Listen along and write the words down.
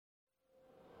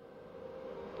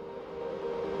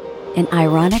an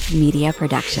Ironic Media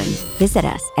production. Visit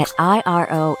us at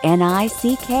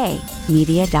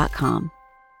ironickmedia.com.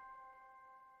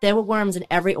 There were worms in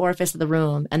every orifice of the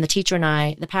room, and the teacher and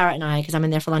I, the parrot and I, because I'm in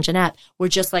there for luncheonette, were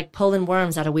just like pulling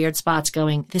worms out of weird spots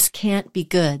going, this can't be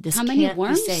good. This How can't many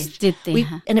worms be safe. did they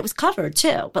have? And it was covered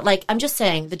too. But like, I'm just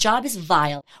saying, the job is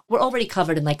vile. We're already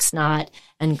covered in like snot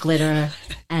and glitter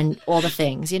and all the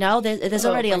things, you know? There's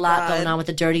already a lot going on with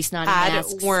the dirty, snotty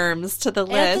masks. Add worms to the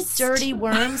Add list. the dirty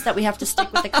worms that we have to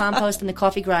stick with the compost and the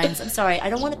coffee grinds. I'm sorry,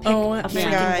 I don't want to pick a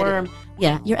freaking worm.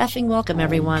 Yeah, you're effing welcome,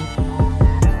 everyone.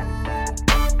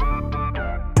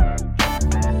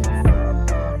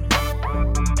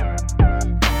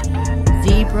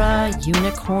 Zebra,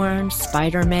 unicorn,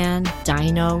 Spider-Man,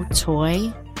 dino, toy.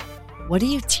 What are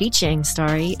you teaching,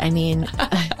 Starry? I mean,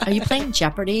 are you playing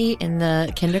Jeopardy in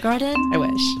the kindergarten? I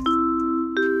wish.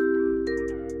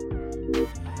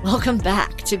 Welcome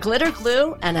back to Glitter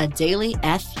Glue and a Daily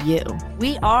FU.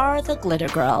 We are the Glitter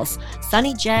Girls,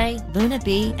 Sunny J, Luna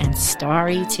B, and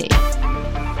Starry T.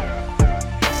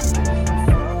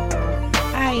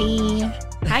 Hi.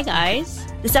 Hi, guys.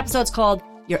 This episode's called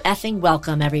You're Effing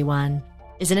Welcome, Everyone.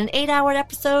 Is it an 8-hour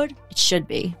episode? It should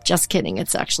be. Just kidding.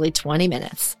 It's actually 20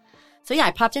 minutes. So yeah,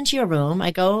 I popped into your room.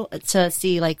 I go to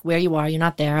see like where you are. You're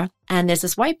not there. And there's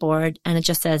this whiteboard and it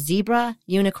just says zebra,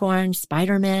 unicorn,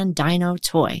 Spider-Man, dino,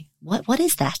 toy. What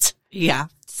is that? Yeah.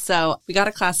 So we got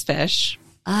a class fish.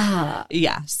 Ah.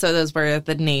 Yeah. So those were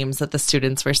the names that the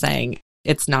students were saying.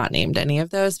 It's not named any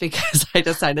of those because I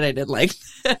decided I didn't like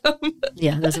them.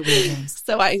 Yeah, those are weird names.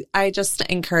 So I just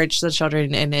encouraged the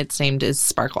children, and its named is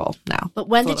Sparkle now. But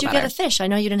when did you get a fish? I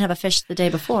know you didn't have a fish the day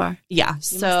before. Yeah.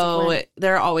 So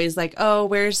they're always like, oh,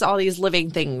 where's all these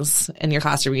living things in your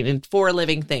classroom? You need 4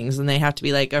 living things, and they have to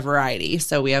be like a variety.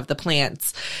 So we have the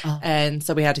plants, and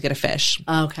so we had to get a fish.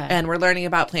 Okay. And we're learning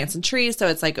about plants and trees, so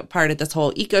it's like a part of this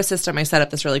whole ecosystem. I set up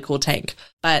this really cool tank.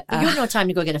 But you have no time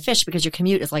to go get a fish because your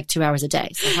commute is like 2 hours a day.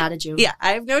 So how did you? Yeah,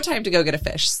 I have no time to go get a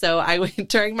fish. So I went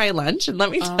during my lunch, and let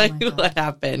me tell you what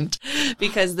happened,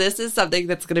 because this is something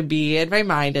that's going to be in my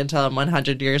mind until I'm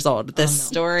 100 years old. The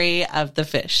story of the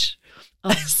fish.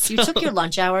 Oh, so you took your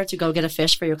lunch hour to go get a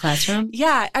fish for your classroom?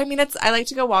 Yeah. I mean, I like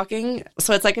to go walking.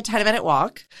 So it's like a 10-minute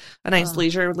walk, a nice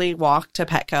leisurely walk to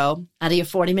Petco. Out of your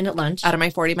 40-minute lunch? Out of my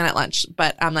 40-minute lunch.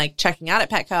 But I'm like checking out at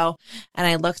Petco, and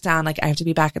I look down, like I have to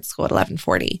be back at school at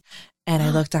 11:40. And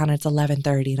I look down, it's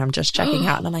 11:30, and I'm just checking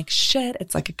out. And I'm like, shit,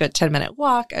 it's like a good 10-minute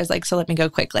walk. I was like, so let me go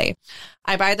quickly.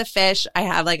 I buy the fish. I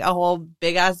have like a whole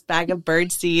big-ass bag of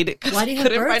bird seed. Why do you have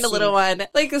couldn't bird find a seed? little one.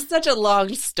 Like, it's such a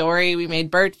long story. We made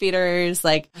bird feeders.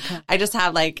 Like, I just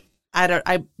have like,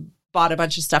 I bought a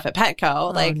bunch of stuff at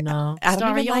Petco. Like, no. I don't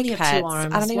Starry, even you like only have pets. 2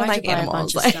 arms. I don't even Why'd like you buy a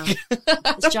animals. bunch of stuff?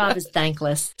 This job is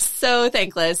thankless. So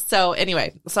thankless. So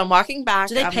anyway, so I'm walking back.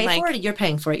 Do they pay for it, or you're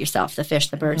paying for it yourself? The fish,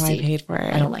 the bird No, seed. I paid for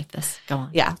it. I don't like this. Go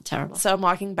on. Yeah. Terrible. So I'm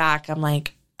walking back. I'm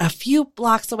like a few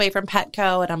blocks away from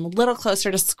Petco, and I'm a little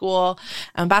closer to school.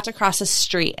 I'm about to cross the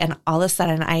street, and all of a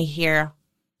sudden I hear,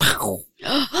 Uh-oh.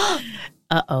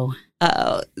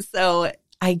 So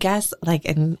I guess like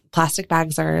in plastic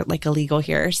bags are like illegal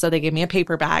here. So they gave me a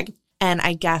paper bag. And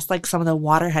I guess like some of the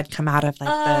water had come out of like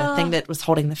the thing that was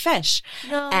holding the fish.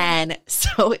 No. And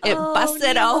so it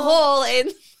busted a hole in.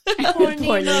 Poor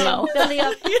Nemo. Belly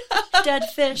up. Dead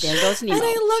fish. There goes Nemo. And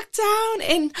I looked down,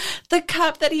 and the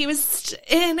cup that he was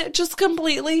in just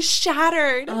completely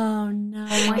shattered. Oh, no.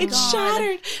 It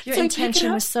shattered. Your So I pick it intention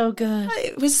up. was so good.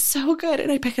 It was so good.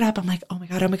 And I pick it up. I'm like, oh my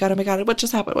God, oh my God, oh my God. What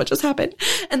just happened? What just happened?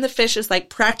 And the fish is like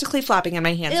practically flopping in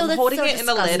my hands. Ew, I'm that's holding so it in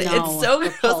the lid. disgusting. It's so No,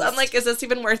 gross. repulsed. I'm like, is this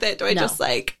even worth it? Do I No. just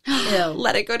like Ew.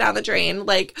 let it go down the drain?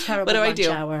 Like, Terrible what do I lunch do?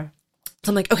 hour. So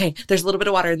I'm like, okay, there's a little bit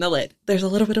of water in the lid. There's a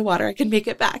little bit of water. I can make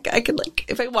it back. I can like,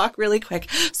 if I walk really quick.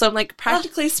 So I'm like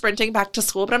practically sprinting back to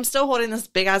school, but I'm still holding this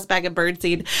big ass bag of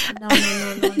birdseed. No.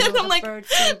 And I'm like,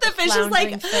 the fish is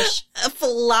like fish.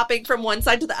 flopping from one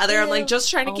side to the other. I'm like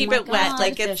just trying to Oh keep my it wet. God,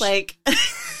 Like fish. it's like,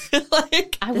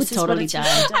 like I would This is what totally it's die.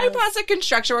 about. I pass a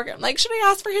construction worker. I'm like, should I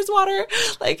ask for his water?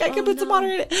 Like, I can put some water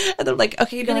in it. And they're like,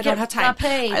 okay, gonna I don't have get time.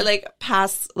 paid. I like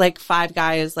pass like 5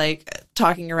 guys like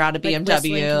talking around a Like BMW,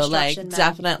 whistling like construction men.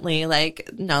 definitely like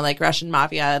no, like Russian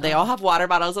mafia. They all have water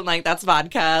bottles. I'm like, that's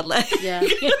vodka. Like, Yeah.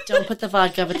 Don't put the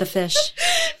vodka with the fish.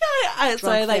 so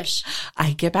I like, fish.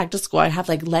 I get back to school. I have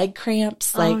like leg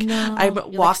cramps. Oh, Like no. I'm You're,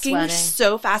 like, walking sweating.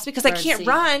 so fast because I can't Birdseed.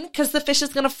 run because the fish is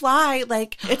going to fly.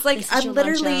 Like it's like This is I'm your lunch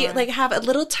literally hour. like have a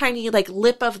little tiny like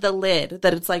lip of the lid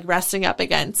that it's like resting up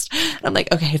against. And I'm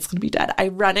like, okay, it's going to be dead. I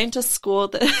run into school.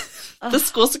 The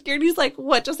school security's like,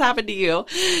 what just happened to you?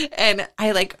 And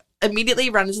I like immediately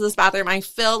run into this bathroom. I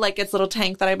fill like its little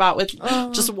tank that I bought with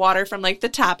just water from like the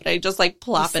tap, and I just like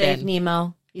plop it Save in.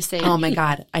 Nemo. You saved. Oh my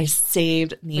God. I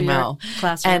saved Nemo.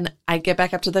 Classroom. And I get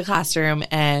back up to the classroom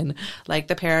and like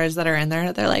the parents that are in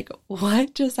there, they're like,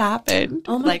 what just happened?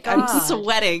 Oh my like God. I'm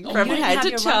sweating from you didn't head have to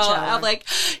your toe. lunch hour. I'm like,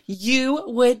 you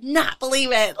would not believe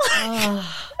it.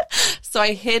 So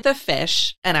I hid the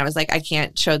fish and I was like, I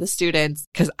can't show the students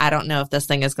because I don't know if this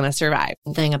thing is going to survive.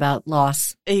 Thing about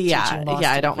loss. Yeah. Teaching loss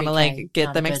Yeah. to I don't want to pre-K. like get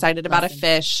Not them a good excited about a lesson.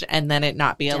 fish and then it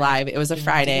not be alive. It was a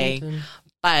Friday,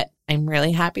 but I'm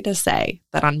really happy to say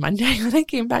that on Monday when I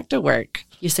came back to work,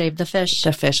 You saved the fish.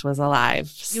 the fish was alive.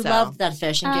 You So loved that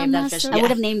fish and gave that fish. I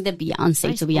would have named it Beyonce,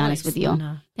 Nice to be honest voice, with you.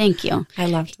 Luna. Thank you. I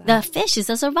loved that. The fish is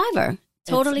a survivor.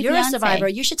 Totally You're Beyonce. a survivor.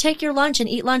 You should take your lunch and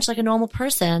eat lunch like a normal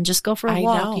person. Just go for a I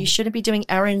walk. know. You shouldn't be doing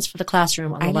errands for the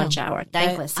classroom on the I know. lunch hour.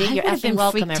 Thankless. See, I you're would've effing been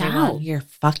welcome, freaked everyone. out. You're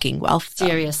fucking welcome.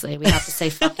 Seriously, we have to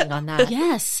say fucking on that.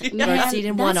 Yes. Birdseed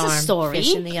in one That's arm, a story.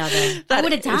 fish in the other. I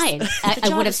would have died. I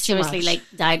job would have is too seriously much. like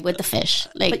died with the fish.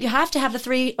 Like, But you have to have the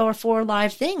 3 or 4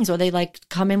 live things, or they like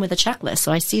come in with a checklist.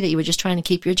 So I see that you were just trying to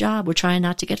keep your job. We're trying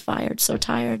not to get fired. So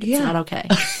tired. It's not okay.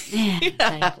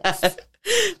 Thankless.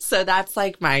 So that's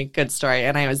like my good story.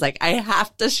 And I was like, I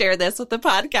have to share this with the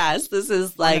podcast. This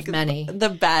is like many. the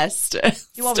best.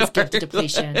 You always give the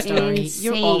depletion story.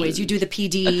 You're Insane. always, you do the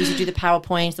PDs, you do the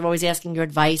PowerPoints. They're always asking your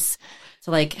advice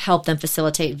to like help them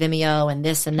facilitate Vimeo and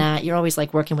this and that. You're always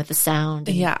like working with the sound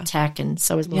and Yeah. tech, and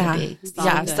so is Luna Yeah. B.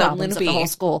 Yeah, The so problems Luna of the B. whole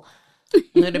school.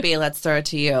 Luna B, let's throw it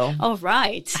to you. all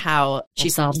right. How She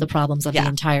solves the problems of Yeah. the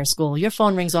entire school. Your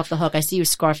phone rings off the hook. I see you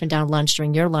scarfing down lunch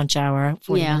during your lunch hour,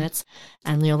 40 Yeah. minutes,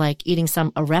 and you're like eating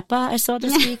some arepa I saw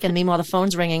this week. And meanwhile, the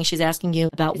phone's ringing. She's asking you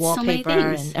about It's so many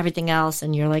wallpaper things. and everything else.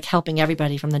 And you're like helping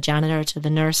everybody from the janitor to the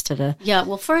nurse to the. Yeah.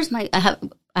 Well, first,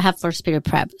 I have first period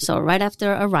prep. So right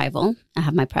after arrival, I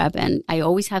have my prep, and I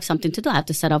always have something to do. I have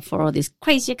to set up for all these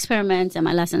crazy experiments and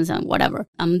my lessons and whatever.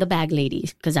 I'm the bag lady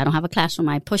because I don't have a classroom.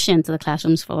 I push into the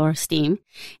classrooms for STEAM,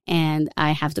 and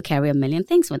I have to carry a million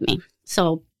things with me.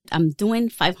 So I'm doing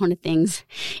 500 things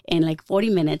in like 40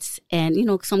 minutes. And, you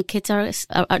know, some kids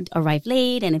arrive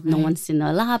late, and if no one's in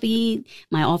the lobby,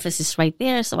 my office is right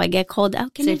there. So I get called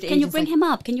out. Can Safety you agent's bring like, him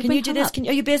up? Can you Can bring you do him this? up?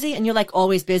 Are you busy? And you're like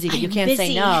always busy, but you I'm can't say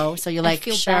busy. no. So you're I like,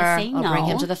 feel sure, bad saying I'll bring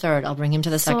him no. to the third. I'll bring him to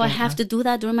the second. So I have to do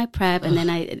that during my prep, and then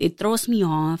it throws me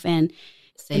off. And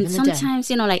Saving and the day. sometimes,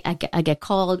 you know, like I get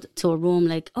called to a room,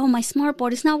 like, oh, my smart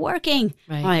board is not working.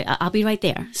 Right. All right, I'll be right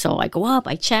there. So I go up,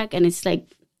 I check, and it's like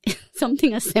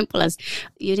something as simple as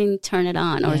you didn't turn it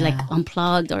on, or like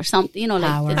unplugged, or something. You know,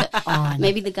 Power like on.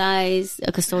 maybe the guys,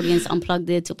 custodians, unplugged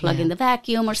it to plug in the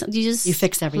vacuum or something. You just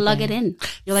fix everything. plug it in.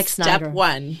 You're like Snyder. Step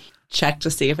 1, check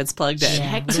to see if it's plugged in.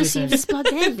 Check to see if it's plugged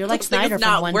in. You're like This thing is Snyder from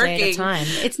not one day at a working. time.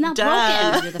 It's not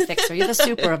Duh. broken. You're the fixer. You're the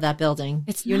super of that building.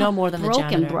 It's you not know more than broken, the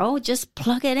janitor. bro. Just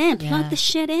plug it in. Plug Yeah. the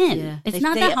shit in. Yeah. It's They-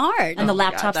 not they- that hard. And the Oh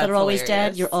my laptops God, that are that's always dead,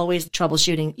 hilarious. you're always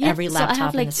troubleshooting Yeah, every so laptop I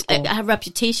have, in like, the school. I have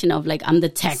reputation of like I'm the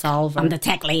tech Solver. I'm the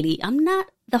tech lady. I'm not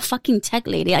the fucking tech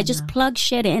lady. I just plug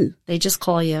shit in. They just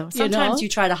call you. Sometimes know? you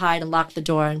try to hide and lock the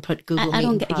door and put Google I Meet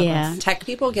don't in get- progress. yeah. Tech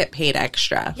people get paid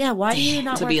extra Yeah, why do you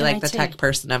not to work be in like the IT? tech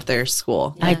person of their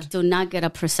school. I do not get a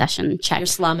procession check. You're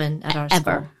slumming at our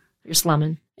Ever. school. You're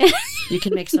slumming. You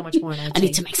can make so much more in IT. I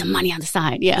need to make some money on the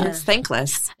side. Yeah. It's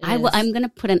thankless. I'm going to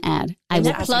put an ad. I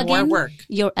will That's plug more in work.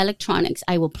 your electronics.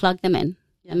 I will plug them in.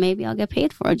 And maybe I'll get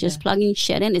paid for it. Just plugging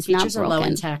shit in. It's Teachers not are low in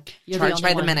broken. tech. You're Charge the by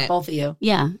only the one, minute. both of you.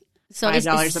 Yeah. So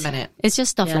 $5 a minute. It's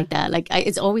just stuff Yeah. like that. Like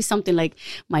it's always something like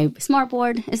my smart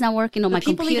board is not working, or my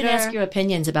People computer. even ask your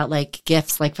opinions about like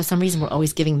gifts. Like for some reason, we're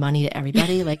always giving money to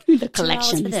everybody. Like the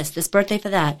collections. for this birthday for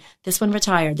that, this one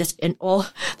retired, this and all.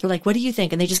 They're like, "What do you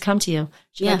think?" And they just come to you.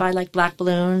 Should I Yeah. buy like black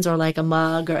balloons or like a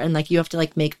mug and like you have to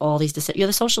like make all these decisions. You're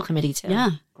the social committee too. Yeah.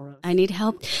 I need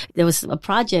help. There was a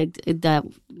project that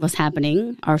was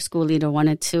happening. Our school leader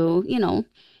wanted to, you know,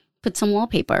 put some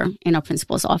wallpaper in our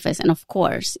principal's office. And of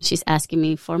course, she's asking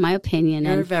me for my opinion.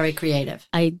 You're And very creative.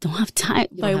 I don't have time.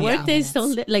 My have work day is so,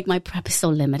 minutes. like, my prep is so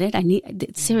limited. I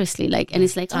need, seriously, like, and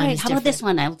it's like, all Time right, is how about this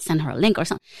one? I'll send her a link or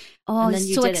something. Oh, And then it's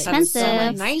you too did it. That's expensive.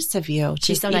 So nice of you.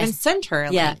 She's so even nice. send her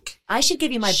a Yeah. link. I should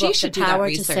give you my She book, should The do that Power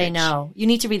to Say research. No. You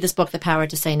need to read this book, The Power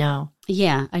to Say No.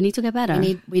 Yeah, I need to get better.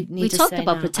 We need we to talked say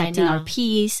about no. protecting I our know.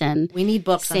 peace, and We need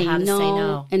books on saying how to say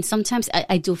no. And sometimes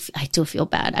I do feel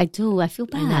bad. I feel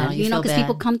bad. know, you feel because bad.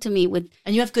 people come to me with,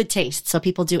 And you have good taste, so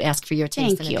people do ask for your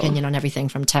taste Thank and you. opinion on everything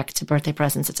from tech to birthday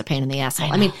presents. It's a pain in the asshole.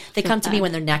 I know. mean, they come to me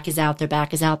when their neck is out, their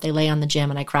back is out, they lay on the gym,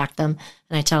 and I crack them,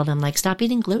 and I tell them, like, stop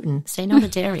eating gluten, say no to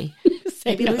dairy,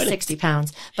 maybe lose 60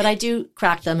 pounds. But I do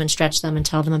crack them and stretch them and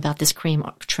tell them about this cream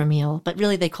Tramiel. But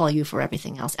really, they call you for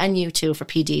everything else, and you too for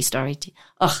PD story.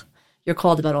 Ugh, you're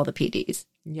called about all the PDs.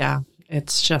 Yeah.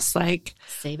 It's just like,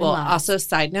 Saving well, lives. also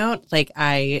side note, like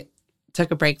I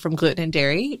took a break from gluten and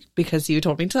dairy because you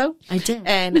told me to. I did.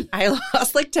 And I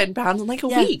lost like 10 pounds in like a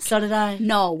week. So did I.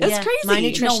 No, It's crazy. My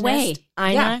nutritionist, No way.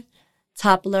 Ina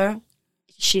Toppler,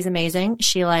 she's amazing.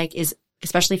 She like is,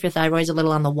 especially if your thyroid's a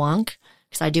little on the wonk,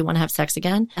 because I do want to have sex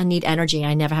again. I need energy.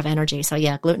 I never have energy. So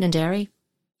yeah, gluten and dairy,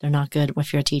 they're not good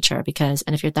if you're a teacher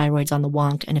and if your thyroid's on the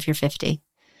wonk and if you're 50.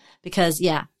 Because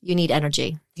you need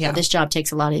energy. Yeah. So this job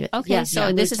takes a lot of it. Okay,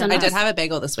 so this is I another. did have a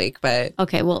bagel this week, but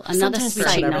Okay, well, another Sometimes we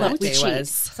side cheat. whatever note. that day cheat.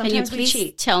 was. Can you Sometimes we please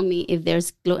cheat. tell me if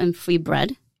there's gluten-free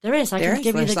bread? There is. I There can is.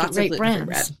 give you There's the lots of great gluten-free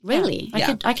brands. bread. Really?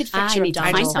 Yeah. I could fix I your need to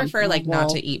diet. find I just some. prefer like not Well,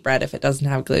 to eat bread if it doesn't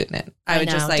have gluten in it. I would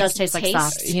know. just like, It does taste like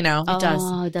socks. you know, Oh, It does.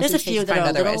 it There's a doesn't few taste that are a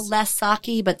fine little otherwise. less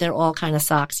socky, but they're all kind of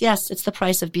socks. Yes, it's the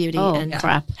price of beauty Oh, and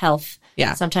crap. health.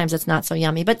 Yeah. Sometimes it's not so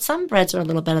yummy, but some breads are a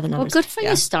little better than Well, others. good for yeah.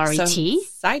 you, Starry So, T.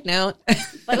 Side note.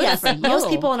 But yes, for most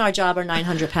you. people in our job are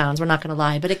 900 pounds. We're not going to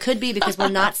lie, but it could be because we're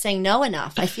not saying no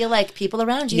enough. I feel like people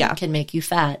around you Yeah. can make you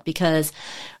fat because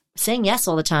saying yes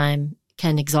all the time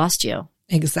can exhaust you.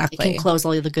 It Exactly. can close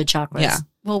all the good chakras. Yeah.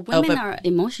 Well, women but- are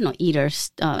emotional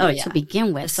eaters yeah. to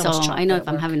begin with. So So much I know chocolate if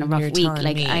I'm work. having a You're rough week, telling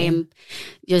like me. I am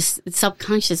just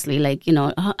subconsciously like,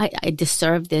 oh, I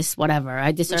deserve this, whatever.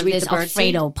 I deserve you eat this the birdseed?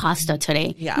 Alfredo pasta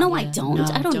today. Yeah. No, I don't. No,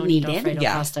 I don't need eat it. Alfredo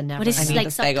Yeah. pasta, never. But it's I need like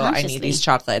this bagel. I need subconsciously. these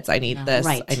chocolates. I need this.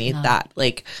 Right. I need No. that.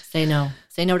 Like, Say no.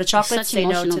 Say no to chocolate. Such Say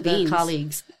no to emotional the beings.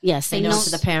 colleagues. Yes, Say no to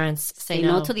the parents. Say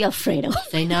no to the Alfredo.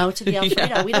 Say no to the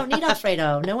Alfredo. We don't need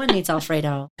Alfredo. No one needs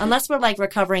Alfredo. Unless we're like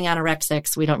recovering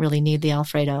anorexics, we don't really need the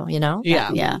Alfredo, you know?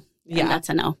 yeah. Yeah. Yeah. And that's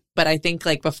a no. But I think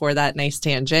like before that nice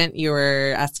tangent, you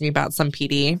were asking about some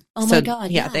PD. Oh So, my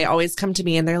God, yeah. They always come to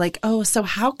me and they're like, oh, so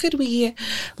how could we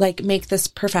like make this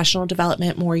professional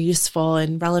development more useful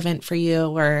and relevant for you?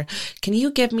 Or can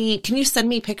you send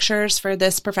me pictures for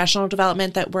this professional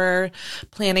development that we're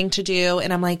planning to do?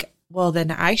 And I'm like, well, then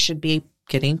I should be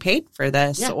getting paid for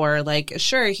this. Yeah. Or like,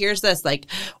 sure, here's this, like,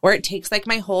 or it takes like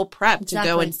my whole prep to go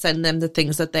Exactly. and send them the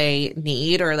things that they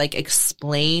need or like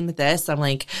explain this. I'm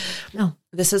like, No.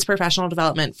 this is professional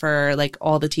development for like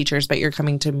all the teachers, but you're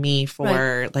coming to me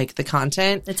for like the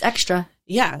content. It's extra.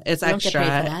 Yeah, it's You don't extra. get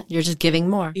paid for that. You're just giving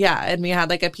more. Yeah, and we had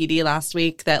like a PD last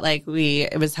week that like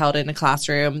it was held in a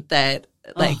classroom that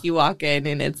like you walk in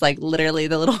and it's like literally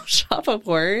the little shop of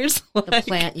horrors. The Like,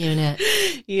 plant unit.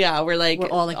 yeah, we're We're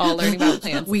all all learning about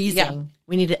plants. Wheezing. Yeah.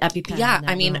 We need an EpiPen. Yeah, in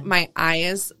that I mean, room. my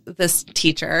eyes, this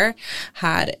teacher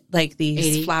had like 80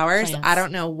 these flowers. plants. I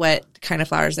don't know what kind of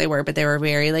flowers they were, but they were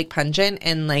very like pungent.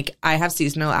 And like I have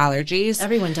seasonal allergies.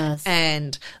 Everyone does.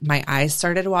 And my eyes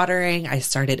started watering. I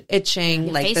started itching.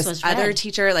 Your Like face this was other red.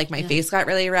 teacher, like my face got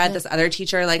really red. This other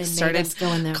teacher like They made started us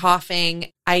go in there.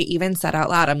 coughing. I even said out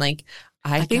loud, I'm like,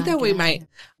 I think gotta that we get out of might, here.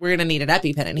 we're going to need an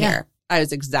EpiPen in Yeah. here. I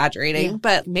was exaggerating, Yeah.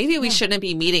 but maybe we shouldn't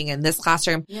be meeting in this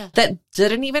classroom Yeah. that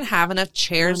didn't even have enough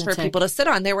chairs for Lunatic. people to sit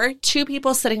on. There were 2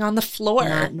 people sitting on the floor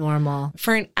Not normal.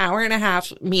 for an hour and a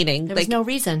half meeting. There was Like, no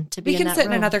reason to be we in can that sit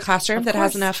in room. another classroom Of that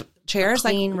has course. enough chairs.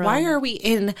 Like, clean why room. are we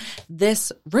in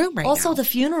this room right Also, now? the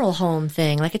funeral home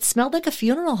thing. Like, it smelled like a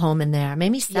funeral home in there. It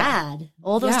made me sad.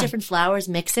 All those Yeah. different flowers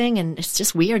mixing. And it's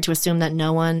just weird to assume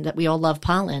that we all love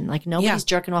pollen. Like, nobody's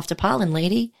jerking off to pollen,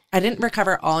 lady. I didn't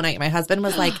recover all night. My husband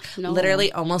was like No. literally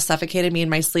almost suffocated me in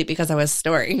my sleep because I was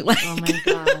snoring. Like, Oh my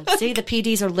God. See, the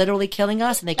PDs are literally killing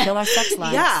us and they kill our sex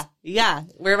lives. yeah.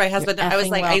 Where my husband, You're I was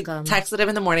effing like, welcome. I texted him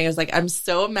in the morning. I was like, I'm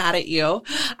so mad at you.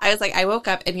 I was like, I woke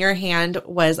up and your hand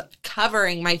was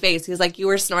covering my face. He was like, you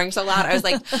were snoring so loud. I was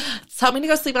like, tell me to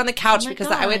go sleep on the couch Oh my because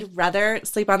God. I would rather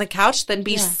sleep on the couch than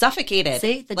be suffocated.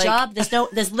 See, the Like, job,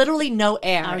 there's literally no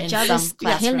air. Our in job some is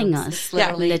classrooms. killing us. It's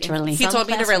Yeah, literally. He some told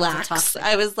me to classrooms are relax. toxic.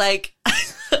 I was like,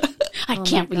 I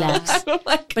can't Oh my God. relax. I'm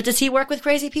like, But does he work with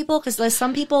crazy people? Because there's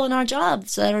some people in our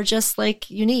jobs that are just like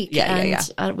unique. Yeah,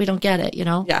 and we don't get it, you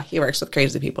know? yeah, he works with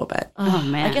crazy people, but Oh,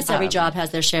 man. I guess every job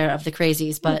has their share of the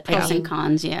crazies, but I Pros mean, and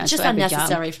cons, yeah. it's just to every job.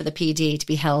 unnecessary for the PD to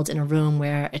be held in a room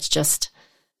where it's just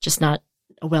not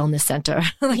a wellness center.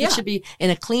 Like Yeah. it should be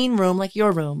in a clean room like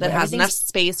your room. that where has enough everything's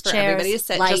space for chairs, everybody to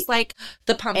sit. light, Just like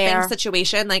the pumping air.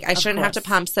 situation. Like I shouldn't have to course.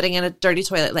 pump sitting in a dirty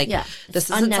toilet. Like Yeah, this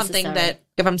it's isn't something unnecessary. that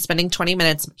if I'm spending 20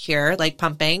 minutes here, like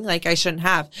pumping, like I shouldn't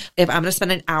have. If I'm going to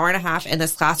spend an hour and a half in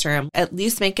this classroom, at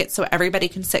least make it so everybody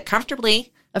can sit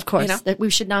comfortably. Of course, You know? that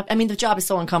we should not. I mean, the job is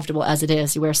so uncomfortable as it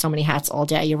is. You wear so many hats all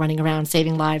day. You're running around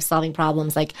saving lives, solving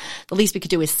problems. Like the least we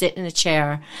could do is sit in a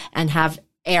chair and have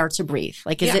air to breathe.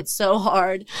 Like, is Yeah. it so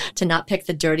hard to not pick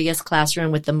the dirtiest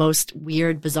classroom with the most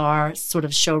weird, bizarre sort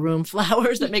of showroom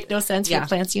flowers that make no sense for Yeah. a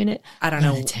plants unit? I don't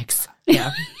know. Lunatics.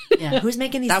 Yeah. Yeah, who's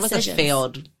making these That was decisions? a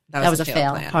failed. That was a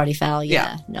fail. plan. Party foul.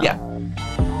 Yeah. Yeah. No.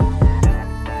 Yeah.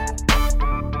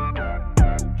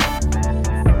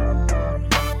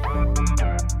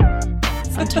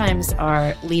 sometimes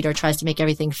our leader tries to make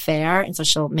everything fair. And so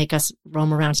she'll make us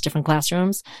roam around to different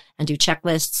classrooms and do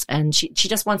checklists. And she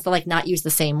just wants to like not use the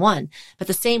same one, but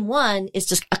the same one is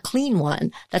just a clean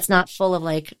one that's not full of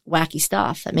like wacky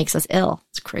stuff that makes us ill.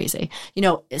 It's crazy. You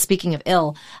know, speaking of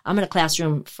ill, I'm in a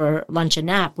classroom for lunch and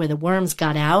nap where the worms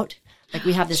got out. Like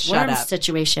we have this worm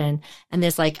situation and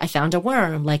there's like, I found a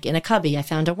worm, like in a cubby. I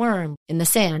found a worm in the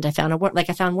sand. I found a worm, like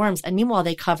I found worms. And meanwhile,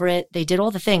 they cover it. They did all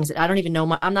the things. I don't even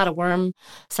know. I'm not a worm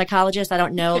psychologist. I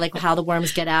don't know like how the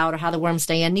worms get out or how the worms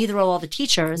stay in. Neither are all the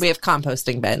teachers. We have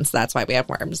composting bins. That's why we have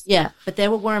worms. Yeah. But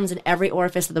there were worms in every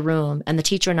orifice of the room. And the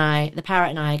teacher and I, the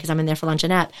parrot and I, because I'm in there for lunch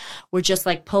and nap, were just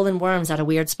like pulling worms out of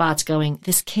weird spots going,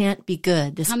 this can't be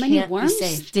good. This can't be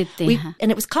safe. Did they have?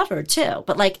 And it was covered too.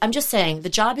 But like, I'm just saying the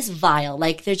job is vile.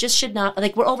 Like there just should not,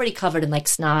 like we're already covered in like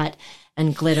snot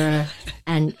and glitter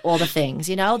and all the things,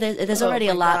 you know, there's already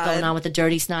a lot going on with the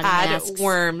dirty snotty masks. Add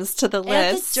worms to the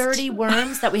Add list. the dirty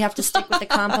worms that we have to stick with the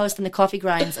compost and the coffee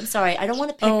grinds. I'm sorry. I don't want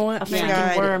to pick a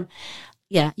freaking worm.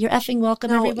 Yeah. You're effing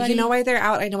welcome, everybody. You know why they're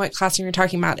out? I know what classroom you're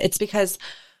talking about. It's because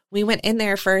we went in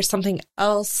there for something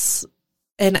else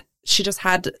and she just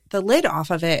had the lid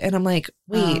off of it. And I'm like,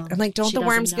 wait. I'm like, don't the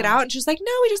worms get out? And she's like,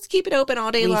 no, we just keep it open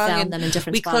all day long. We found and them in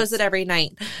different we spots. close it every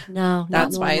night. No,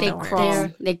 that's why they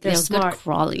crawl. They're smart. Good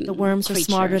crawling. The worms are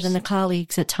smarter than the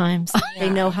colleagues at times.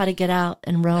 They know how to get out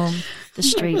and roam the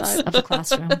streets of the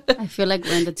classroom. I feel like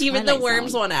we're in the Even the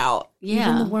worms want out.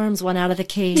 Yeah. Even the worms want out of the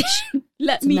cage.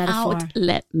 Let me out.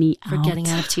 Let me out. For getting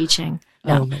out of teaching.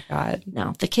 No. Oh my God.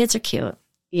 No, the kids are cute.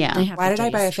 Yeah. Why did I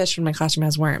buy a fish when my classroom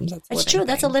has worms? It's true.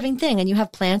 That's a living thing. And you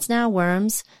have plants now,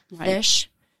 worms, fish.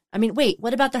 I mean, wait,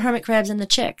 what about the hermit crabs and the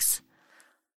chicks?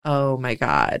 Oh my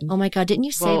God. Oh my God. Didn't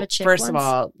you save a chick First once? of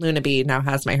all, Luna Bee now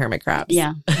has my hermit crabs.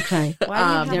 Yeah. Okay.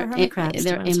 Why do you have hermit crabs?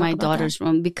 They're in my daughter's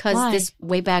room because this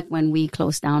way back when we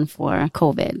closed down for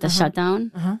COVID, the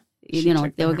shutdown. You know,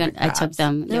 they were going. I took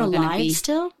them. They're alive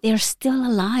still. They're still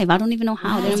alive. I don't even know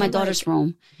how. They're in my daughter's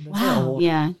room. Wow.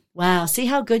 Yeah. Wow. See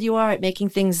how good you are at making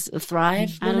things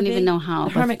thrive? I don't even know how. The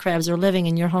hermit crabs are living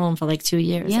in your home for like 2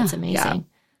 years. Yeah. That's amazing.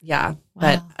 Yeah.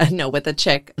 Wow. But no, with the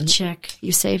chick. Chick.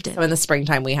 You saved it. So in the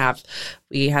springtime, we have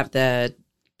the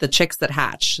chicks that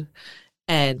hatch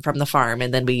and from the farm.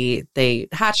 And then they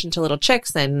hatch into little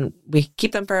chicks and we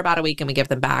keep them for about a week and we give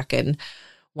them back. And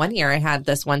one year I had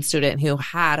this one student who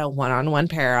had a one-on-one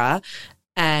para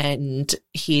and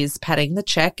he's petting the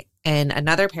chick and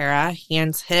another para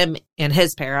hands him and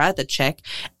his para, the chick,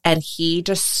 and he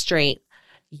just straight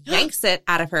yanks it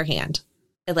out of her hand.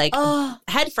 Like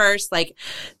head first, like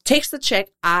takes the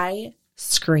chick. I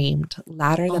screamed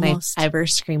louder than I've ever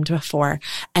screamed before.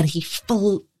 And he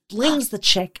flings the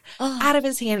chick out of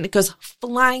his hand and it goes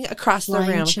flying across the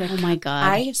room. Oh my God.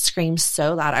 I screamed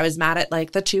so loud. I was mad at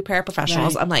like the two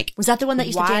paraprofessionals. I'm like, was that the one that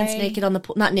used to dance naked on the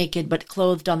pole? Not naked, but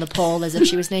clothed on the pole as if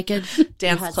she was naked?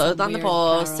 Dance clothed on the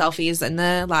pole, selfies in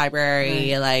the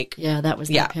library. Like, yeah, that was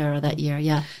the para that year.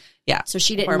 Yeah. Yeah. So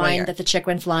she didn't mind that the chick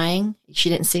went flying? She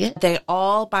didn't see it? They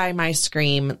all, by my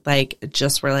scream, like,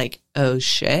 just were like, oh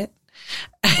shit.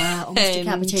 Wow, almost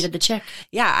decapitated the chick.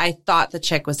 Yeah, I thought the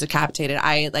chick was decapitated.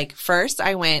 First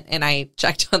I went and I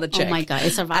checked on the chick. Oh my God,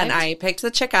 it survived? And I picked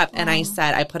the chick up and I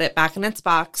said, I put it back in its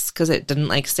box because it didn't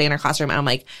like stay in our classroom. And I'm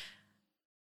like,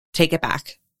 take it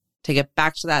back. Take it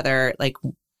back to the other, like,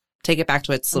 take it back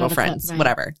to its little friends,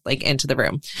 whatever, like into the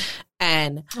room.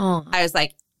 And I was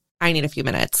like, I need a few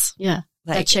minutes. Yeah.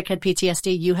 Like, that chick had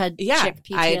PTSD. You had chick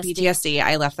PTSD. I had PTSD.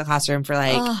 I left the classroom for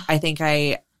like, I think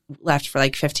I left for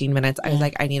like 15 minutes. I was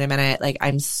like, I need a minute. Like,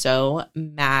 I'm so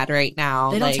mad right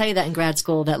now. They don't tell you that in grad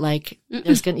school that like, you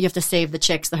have to save the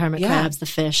chicks, the hermit crabs, the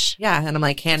fish. Yeah. And I'm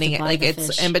like handing it, like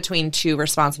it's in between two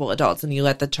responsible adults and you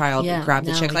let the child grab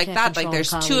the chick like that. Like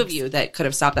there's two of you that could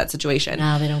have stopped that situation.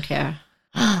 No, they don't care.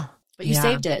 But you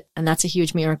saved it. And that's a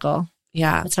huge miracle.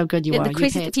 Yeah. That's how good you are. The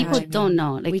crazy people don't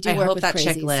know. Like, we do I work hope with that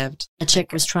crazies. chick lived. A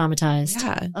chick was traumatized.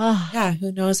 Yeah. Oh. Yeah.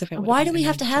 Who knows if it would. Why do we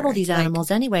have to have all these animals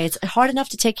anyway? It's hard enough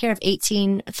to take care of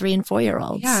 18 3- and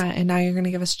 4-year-olds. Yeah. And now you're going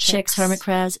to give us chicks, hermit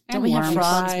crabs. Don't we have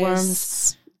frogs,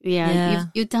 worms? Yeah.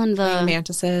 You've done the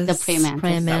mantises. The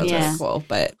praying mantis. Yeah. Cool,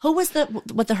 but who was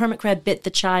the hermit crab bit the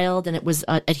child and it was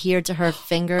adhered to her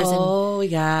fingers?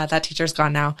 Yeah. That teacher's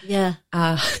gone now. Yeah.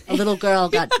 A little girl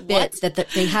got bit that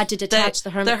they had to detach the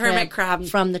hermit crab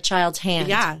from the child's hand.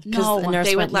 Yeah. Because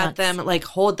they would let them like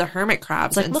hold the hermit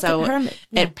crabs. Like, and so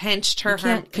it pinched her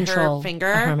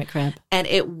finger. A hermit crab. And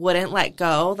it wouldn't let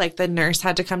go. Like the nurse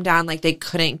had to come down. Like they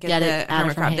couldn't get the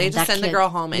hermit crab. They just send the girl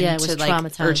home into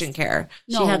like urgent care.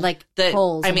 She had like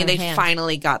holes. I mean, they hands.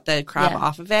 finally got the crab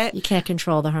off of it. You can't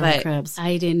control the hermit crabs.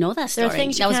 I didn't know that story. There are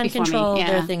things that you was can before control. me. Yeah.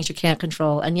 There are things you can't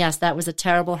control. And yes, that was a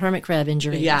terrible hermit crab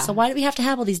injury. Yeah. So why do we have to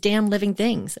have all these damn living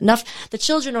things? The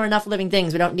children are enough living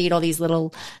things. We don't need all these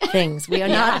little things. We are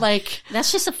not like. That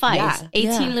should suffice. Yeah.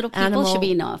 18 little people should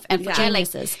be enough. And for like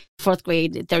fourth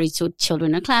grade, 32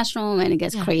 children in a classroom, and it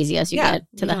gets crazy as you get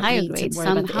to the higher grades.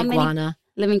 How many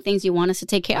living things you want us to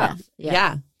take care of?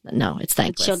 Yeah. No, it's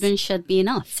thankless. Children should be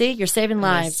enough. See, you're saving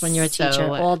lives when you're a teacher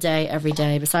all day, every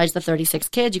day. Besides the 36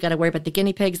 kids, you got to worry about the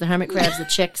guinea pigs, the hermit crabs, the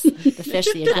chicks, the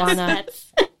fish, the iguana,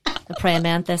 the praying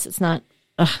mantis. It's not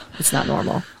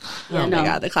normal. Oh my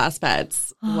God, the class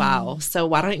pets. Wow. So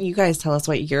why don't you guys tell us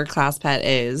what your class pet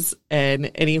is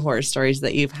and any horror stories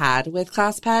that you've had with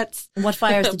class pets? What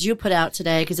fires did you put out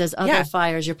today? Because there's other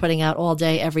fires you're putting out all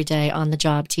day, every day on the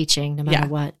job teaching, no matter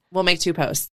what. We'll make 2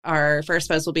 posts. Our first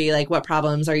post will be like, what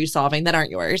problems are you solving that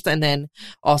aren't yours? And then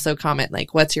also comment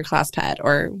like, what's your class pet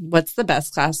or what's the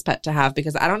best class pet to have?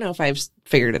 Because I don't know if I've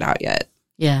figured it out yet.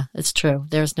 Yeah, it's true.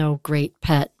 There's no great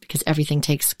pet because everything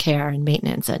takes care and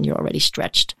maintenance and you're already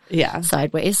stretched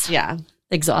sideways. Yeah.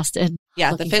 Exhausted.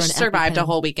 Yeah, the fish survived a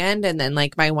whole weekend. And then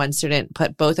like my one student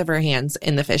put both of her hands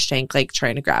in the fish tank, like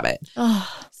trying to grab it.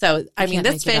 So, I mean,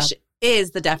 this fish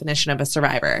is the definition of a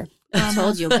survivor. I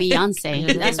told you,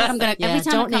 Beyonce. That's what I'm going to, every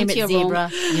time don't I come name to it your zebra,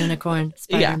 room. unicorn,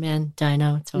 Spider-Man,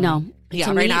 Dino. Totally. No.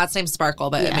 Yeah, right now it's named Sparkle,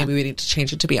 but maybe we need to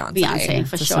change it to Beyonce. Beyonce,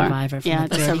 for the sure. Survivor from the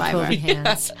dirty survivor. COVID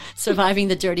hands. Surviving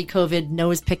the dirty COVID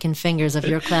nose-picking fingers of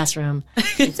your classroom.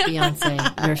 It's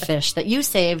Beyonce, your fish, that you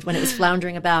saved when it was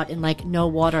floundering about in like no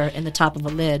water in the top of a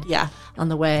lid on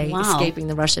the way, escaping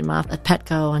the Russian mob at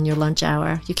Petco on your lunch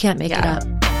hour. You can't make it up.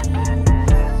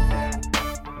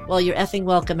 Well, you're effing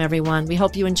welcome, everyone. We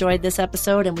hope you enjoyed this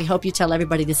episode, and we hope you tell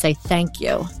everybody to say thank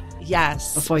you.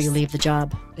 Yes. Before you leave the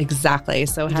job. Exactly.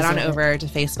 So head on over to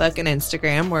Facebook and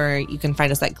Instagram where you can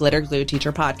find us at Glitter Glue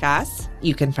Teacher Podcast.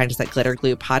 You can find us at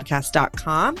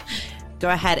glittergluepodcast.com. Go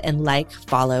ahead and like,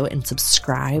 follow, and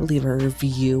subscribe. Leave a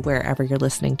review wherever you're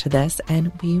listening to this,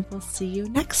 and we will see you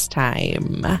next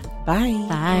time. Bye.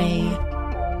 Bye.